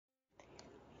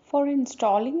For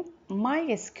installing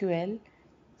MySQL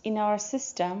in our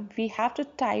system, we have to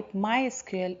type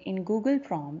MySQL in Google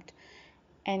prompt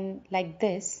and like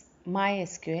this,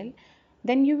 MySQL.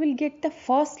 Then you will get the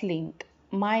first link,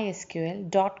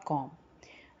 mysql.com.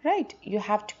 Right, you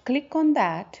have to click on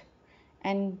that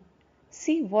and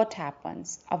see what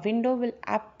happens. A window will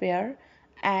appear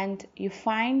and you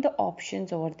find the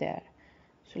options over there.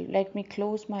 So let me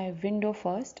close my window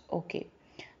first. Okay,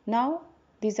 now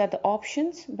these are the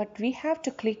options, but we have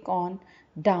to click on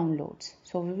downloads.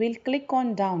 So we will click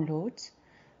on downloads.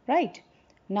 Right,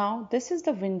 now this is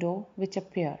the window which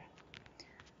appear.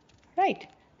 Right,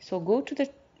 so go to the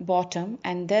bottom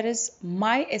and there is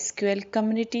MySQL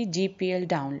community GPL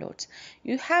downloads.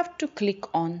 You have to click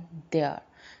on there.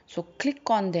 So click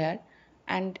on there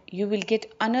and you will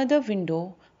get another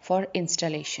window for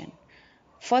installation.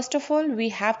 First of all, we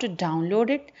have to download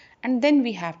it and then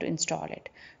we have to install it.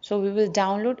 So we will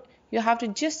download. You have to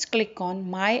just click on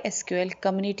MySQL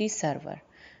community server.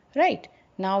 Right,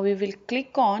 now we will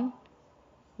click on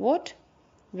what?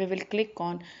 We will click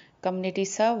on community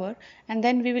server and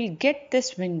then we will get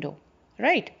this window.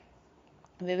 Right,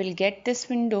 we will get this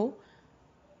window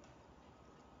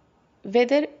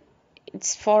whether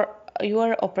it's for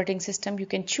your operating system. You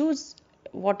can choose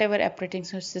whatever operating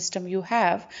system you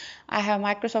have. I have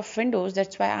Microsoft Windows,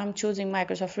 that's why I'm choosing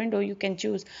Microsoft Windows. You can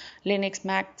choose Linux,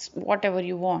 Mac, whatever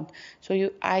you want.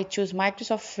 So I choose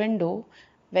Microsoft Windows,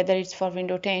 whether it's for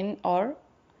Windows 10 or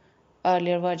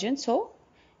earlier version. So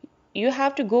you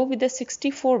have to go with the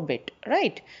 64-bit,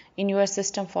 right, in your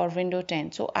system for Windows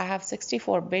 10. So I have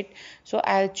 64-bit, so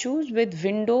I'll choose with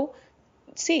Windows.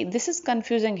 See, this is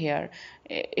confusing here.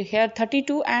 Here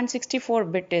 32 and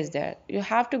 64-bit is there. You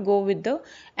have to go with the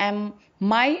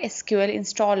MySQL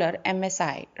installer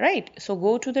MSI, right? So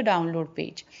go to the download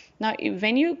page. Now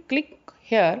when you click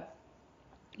here,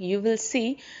 you will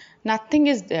see nothing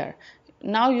is there.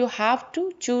 Now you have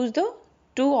to choose the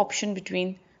two option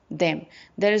between them.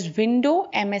 There is Windows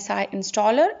MSI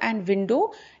installer and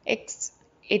Windows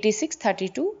x86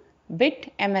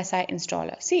 32-bit MSI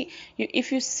installer. See,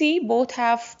 if you see, both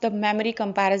have the memory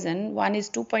comparison. One is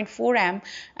 2.4 M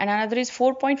and another is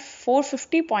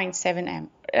 450.7 M,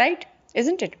 right?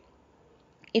 Isn't it?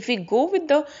 If we go with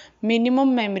the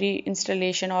minimum memory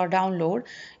installation or download,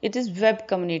 it is web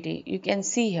community. You can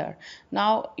see here.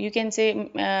 Now you can say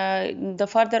the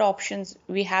further options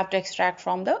we have to extract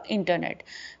from the internet.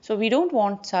 So we don't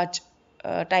want such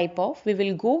type of. We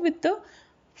will go with the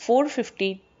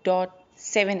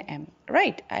 450.7M.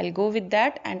 Right, I'll go with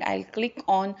that and I'll click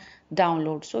on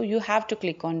download. So you have to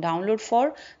click on download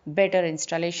for better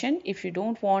installation if you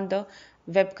don't want the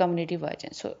web community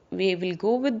version. So we will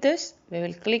go with this. We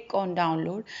will click on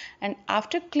download and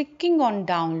after clicking on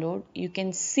download, you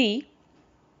can see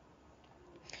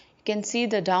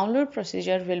the download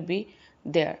procedure will be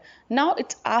there. Now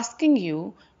it's asking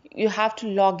you have to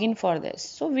log in for this.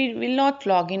 So we will not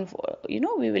log in for, we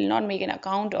will not make an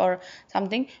account or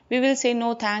something. We will say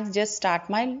no thanks, just start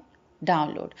my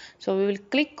download. So we will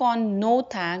click on no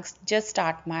thanks, just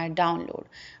start my download.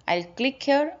 I'll click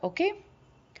here. Okay,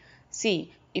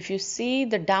 see, if you see,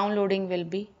 the downloading will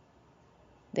be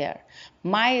there.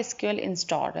 MySQL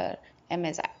installer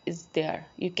MSI is there.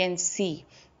 You can see.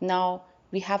 Now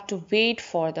we have to wait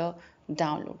for the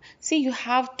download. See, you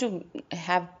have to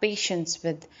have patience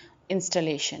with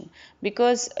installation,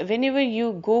 because whenever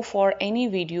you go for any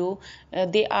video,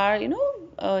 they are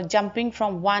jumping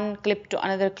from one clip to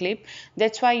another clip.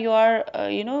 That's why you are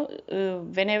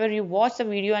whenever you watch the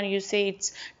video and you say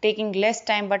it's taking less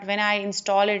time, but when I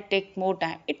install it take more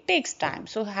time. It takes time,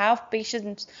 so have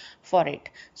patience for it.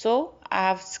 So I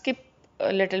have skipped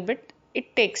a little bit.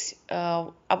 It takes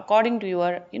according to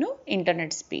your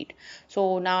internet speed.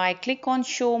 So now I click on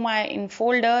show my in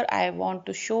folder. I want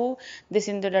to show this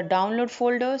into the download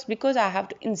folders because I have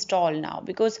to install now,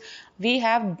 because we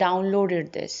have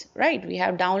downloaded this, right? We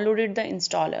have downloaded the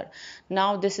installer.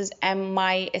 Now this is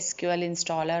MySQL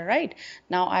installer, right?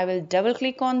 Now I will double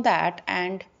click on that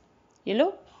and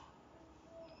the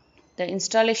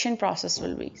installation process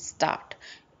will be start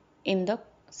in the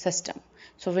system.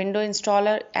 So window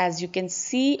installer, as you can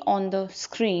see on the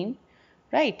screen,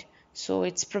 right? So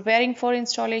it's preparing for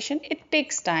installation. It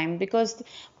takes time because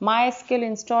MySQL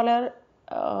installer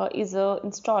is a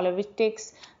installer which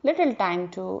takes little time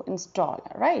to install,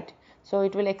 right? So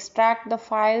it will extract the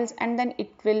files and then it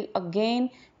will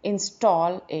again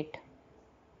install it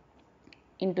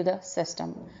into the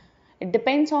system. It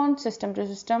depends on system to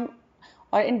system,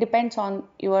 or it depends on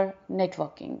your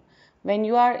networking. When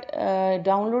you are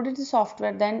downloaded the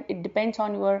software, then it depends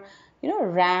on your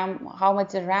RAM, how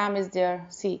much the RAM is there.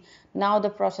 See, now the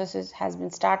has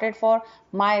been started for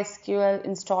MySQL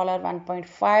installer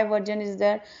 1.5 version is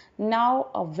there. Now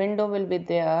a window will be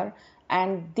there,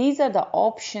 and these are the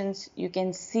options you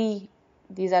can see.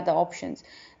 These are the options: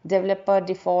 developer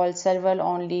default, server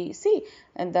only. See,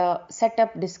 and the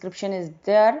setup description is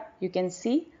there, you can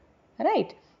see,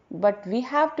 right? But we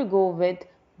have to go with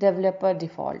developer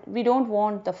default. We don't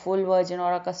want the full version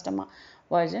or a custom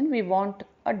version, we want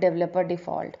a developer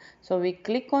default. So we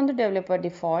click on the developer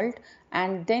default,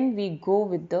 and then we go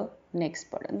with the next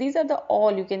button. These are the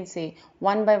all, you can say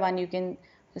one by one, you can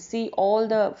see all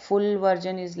the full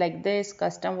version is like this.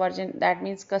 Custom version, that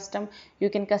means custom, you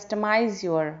can customize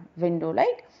your window,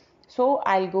 right? So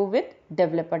I'll go with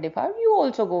developer default. You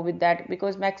also go with that,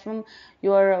 because maximum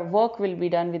your work will be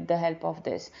done with the help of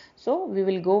this. So we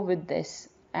will go with this,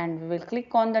 and we will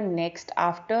click on the next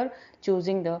after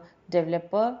choosing the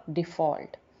developer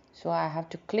default. So I have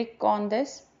to click on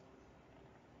this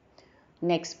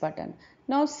next button.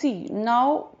 Now see,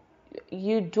 now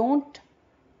you don't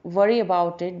worry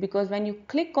about it, because when you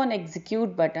click on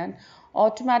execute button,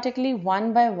 automatically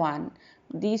one by one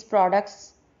these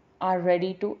products are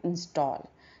ready to install.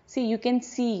 See, you can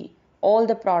see all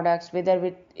the products,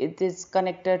 whether it is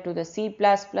connected to the C++,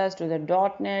 to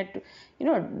the .NET,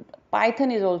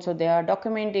 Python is also there,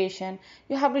 documentation.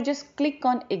 You have to just click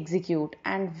on execute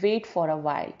and wait for a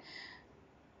while.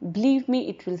 Believe me,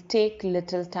 it will take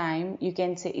little time. You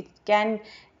can say it can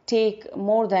take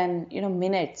more than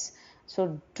minutes.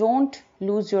 So don't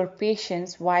lose your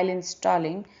patience while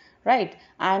installing, right?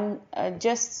 I'm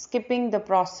just skipping the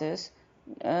process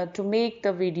to make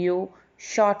the video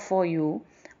short for you.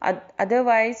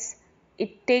 Otherwise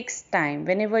it takes time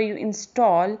whenever you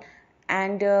install,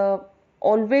 and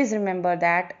always remember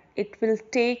that it will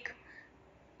take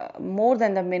more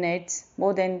than the minutes,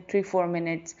 more than 3-4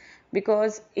 minutes,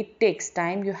 because it takes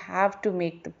time. You have to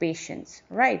make the patience,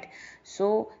 right?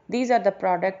 So these are the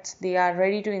products, they are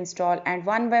ready to install, and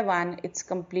one by one it's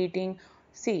completing.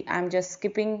 See, I'm just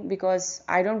skipping because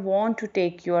I don't want to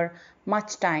take your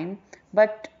much time,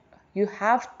 but you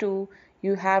have to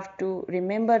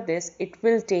remember this, it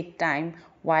will take time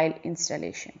while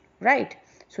installation, right?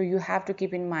 So you have to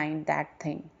keep in mind that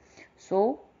thing.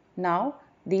 So now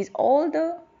these all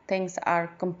the things are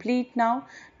complete. Now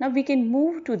we can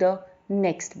move to the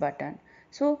next button.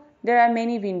 So there are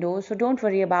many windows, so don't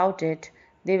worry about it,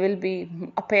 they will be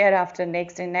appear after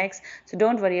next and next, so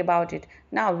don't worry about it.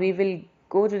 Now we will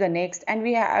go to the next, and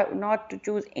we have not to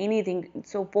choose anything.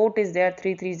 So port is there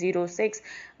 3306,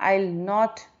 I'll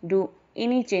not do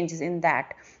any changes in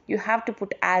that. You have to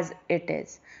put as it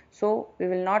is. So we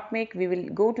will not make, we will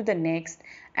go to the next,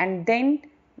 and then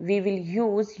we will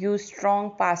use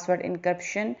strong password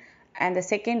encryption, and the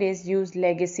second is use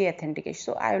legacy authentication.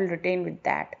 So I will retain with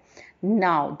that.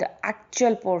 Now the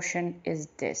actual portion is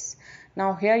this.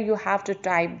 Now here you have to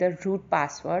type the root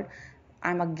password.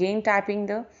 I'm again typing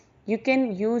the, you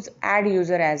can use add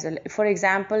user as well. For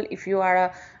example, if you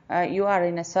are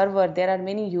in a server, there are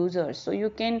many users, so you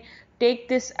can take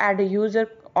this add a user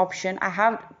option. I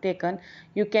have taken,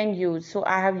 you can use. So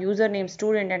I have username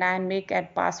student, and I make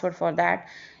add password for that.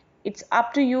 It's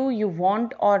up to you, you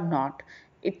want or not.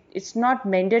 It's not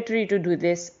mandatory to do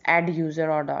this add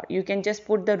user or not. You can just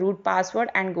put the root password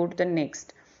and go to the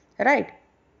next, right?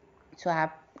 So I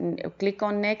have click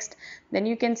on next. Then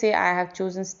you can say I have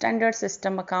chosen standard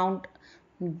system account,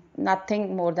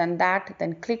 nothing more than that.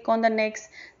 Then click on the next.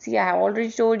 See, I have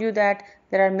already told you that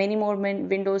there are many more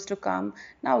windows to come.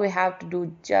 Now we have to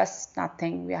do just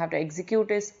nothing, we have to execute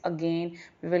this again.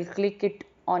 We will click it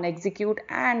on execute,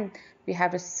 and we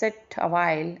have to sit a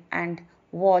while and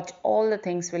watch all the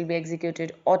things will be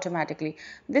executed automatically.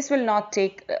 This will not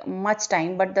take much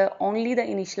time, but the only the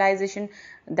initialization,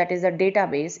 that is the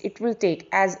database, it will take,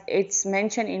 as it's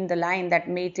mentioned in the line, that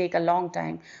may take a long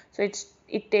time. So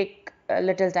it take a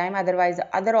little time. Otherwise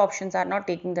the other options are not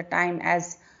taking the time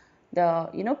as the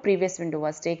previous window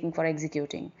was taking for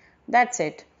executing. That's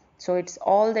it. So it's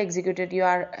all the executed, you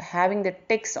are having the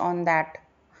ticks on that,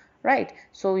 right?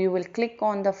 So you will click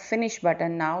on the finish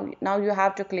button. Now you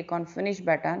have to click on finish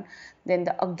button. Then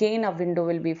again a window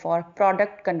will be for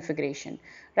product configuration,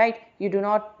 right? You do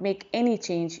not make any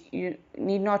change, you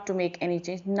need not to make any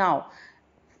change. Now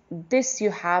this you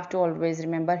have to always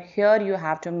remember, here you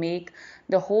have to make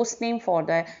the host name for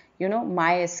the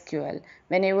MySQL.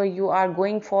 Whenever you are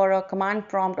going for a command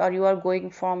prompt, or you are going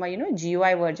from a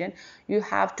GUI version, you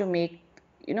have to make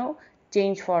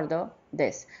change for the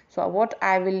this. So what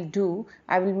I will do,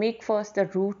 I will make first the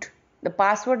root, the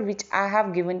password which I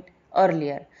have given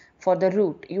earlier. for the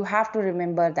root. You have to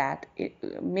remember that.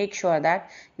 Make sure that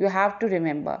you have to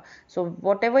remember. So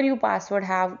whatever you password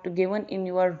have to given in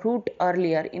your root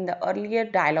earlier, in the earlier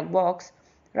dialog box,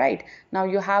 right, now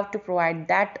you have to provide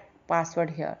that password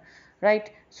here, right?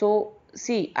 So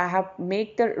see, I have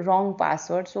made the wrong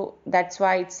password, so that's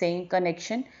why it's saying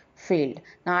connection failed.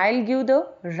 Now I'll give the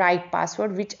right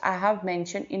password which I have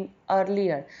mentioned in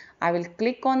earlier. I will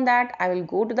click on that, I will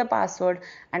go to the password,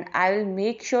 and I will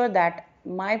make sure that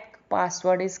my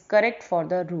password is correct for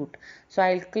the root. So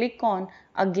I'll click on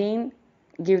again,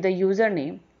 give the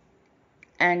username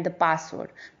and the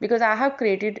password, because I have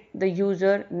created the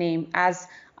username, as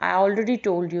I already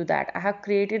told you that I have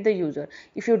created the user.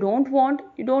 If you don't want,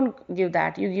 you don't give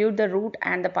that, you give the root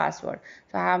and the password.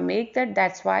 So I have made that,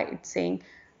 that's why it's saying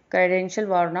credential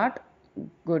were not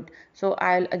good. So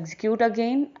I'll execute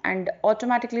again, and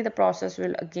automatically the process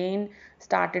will again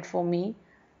start it for me.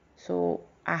 So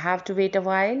I have to wait a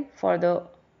while for the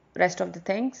rest of the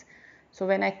things. So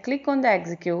when I click on the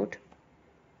execute,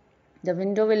 the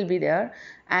window will be there,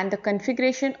 and the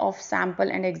configuration of sample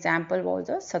and example was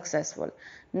a successful.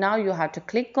 Now you have to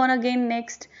click on again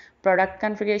next. Product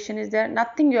configuration is there,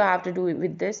 nothing you have to do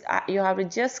with this. You have to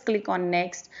just click on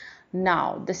next.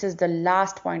 Now this is the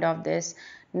last point of this.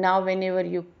 Now whenever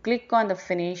you click on the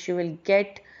finish, you will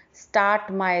get start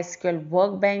MySQL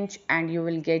workbench, and you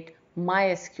will get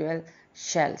MySQL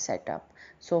shell setup.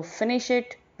 So finish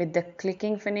it with the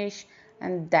clicking finish,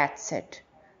 and that's it.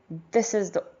 This is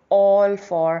the all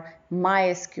for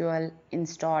MySQL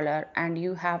installer, and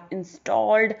you have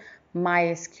installed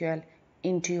MySQL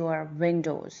into your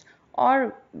Windows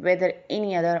or whether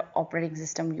any other operating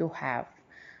system you have.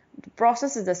 The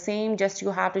process is the same, just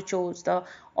you have to choose the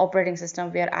operating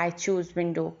system, where I choose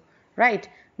Windows. Right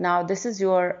now this is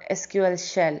your SQL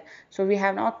shell, so we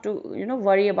have not to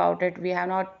worry about it. We have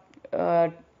not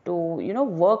to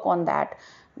work on that.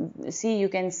 See, you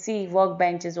can see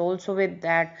workbench is also with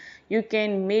that. You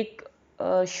can make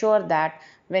sure that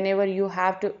whenever you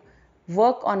have to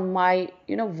work on my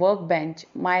workbench,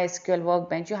 MySQL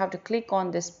workbench, you have to click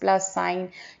on this plus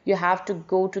sign. You have to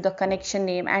go to the connection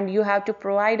name, and you have to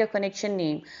provide a connection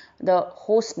name, the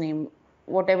host name,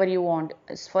 whatever you want.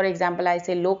 For example, I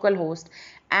say localhost,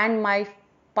 and my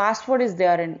password is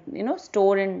there in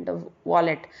store in the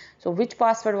wallet. So which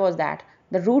password was that?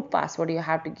 The root password you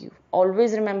have to give.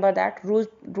 Always remember that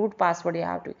root password you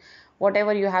have to,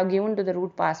 whatever you have given to the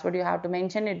root password, you have to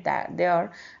mention it that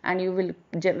there, and you will,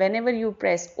 whenever you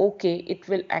press OK, it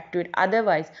will activate.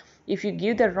 Otherwise, if you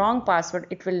give the wrong password,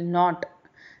 it will not.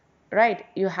 Right,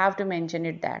 you have to mention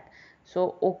it that.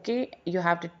 So OK, you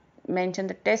have to mention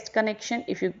the test connection.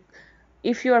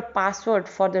 If your password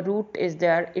for the root is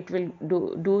there, it will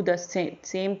do the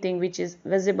same thing which is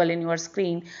visible in your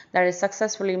screen, that is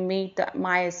successfully made the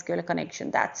MySQL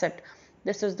connection. That's it.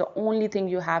 This is the only thing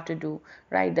you have to do.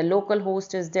 Right, the local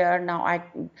host is there. Now I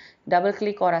double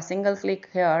click or a single click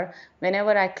here.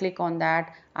 Whenever I click on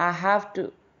that, I have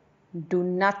to do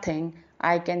nothing.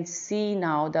 I can see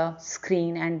now the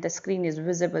screen, and the screen is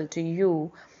visible to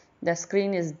you. The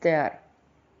screen is there.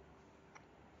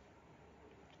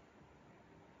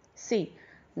 See,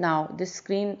 now this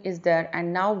screen is there,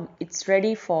 and now it's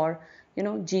ready for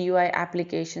GUI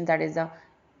application, that is the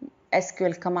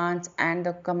SQL commands and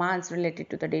the commands related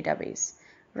to the database.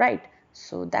 Right,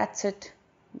 so that's it.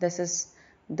 This is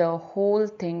the whole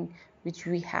thing which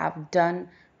we have done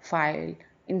while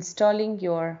installing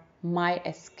your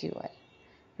MySQL.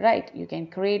 Right, you can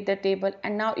create the table,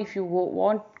 and now if you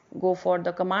want go for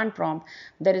the command prompt,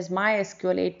 there is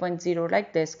MySQL 8.0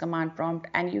 like this command prompt,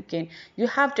 and you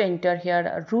have to enter here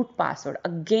a root password.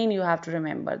 Again, you have to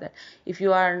remember that if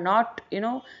you are not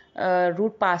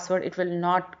root password, it will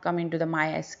not come into the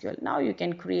MySQL. Now you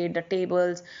can create the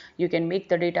tables, you can make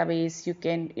the database, you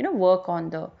can work on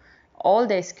the all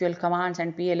the SQL commands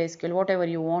and PL/SQL, whatever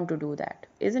you want to do that,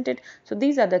 isn't it? So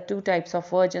these are the two types of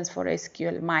versions for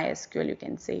SQL, MySQL, you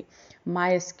can say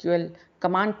MySQL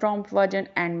command prompt version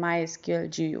and MySQL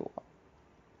GUI,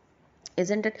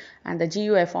 isn't it? And the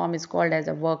GUI form is called as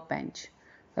a workbench,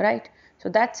 right? So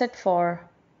that's it for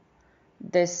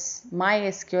this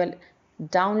MySQL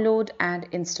download and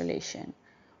installation.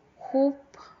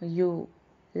 Hope you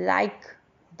like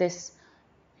this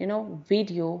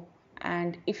video,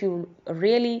 and if you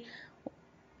really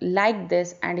like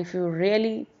this, and if you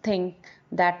really think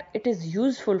that it is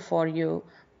useful for you,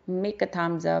 make a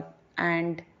thumbs up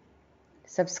and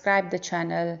subscribe the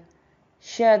channel,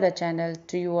 share the channel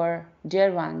to your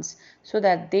dear ones, so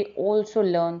that they also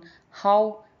learn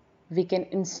how we can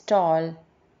install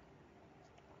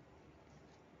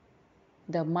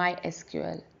the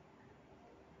MySQL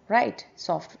right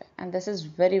software. And this is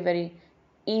very, very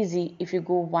easy if you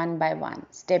go one by one,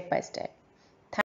 step by step.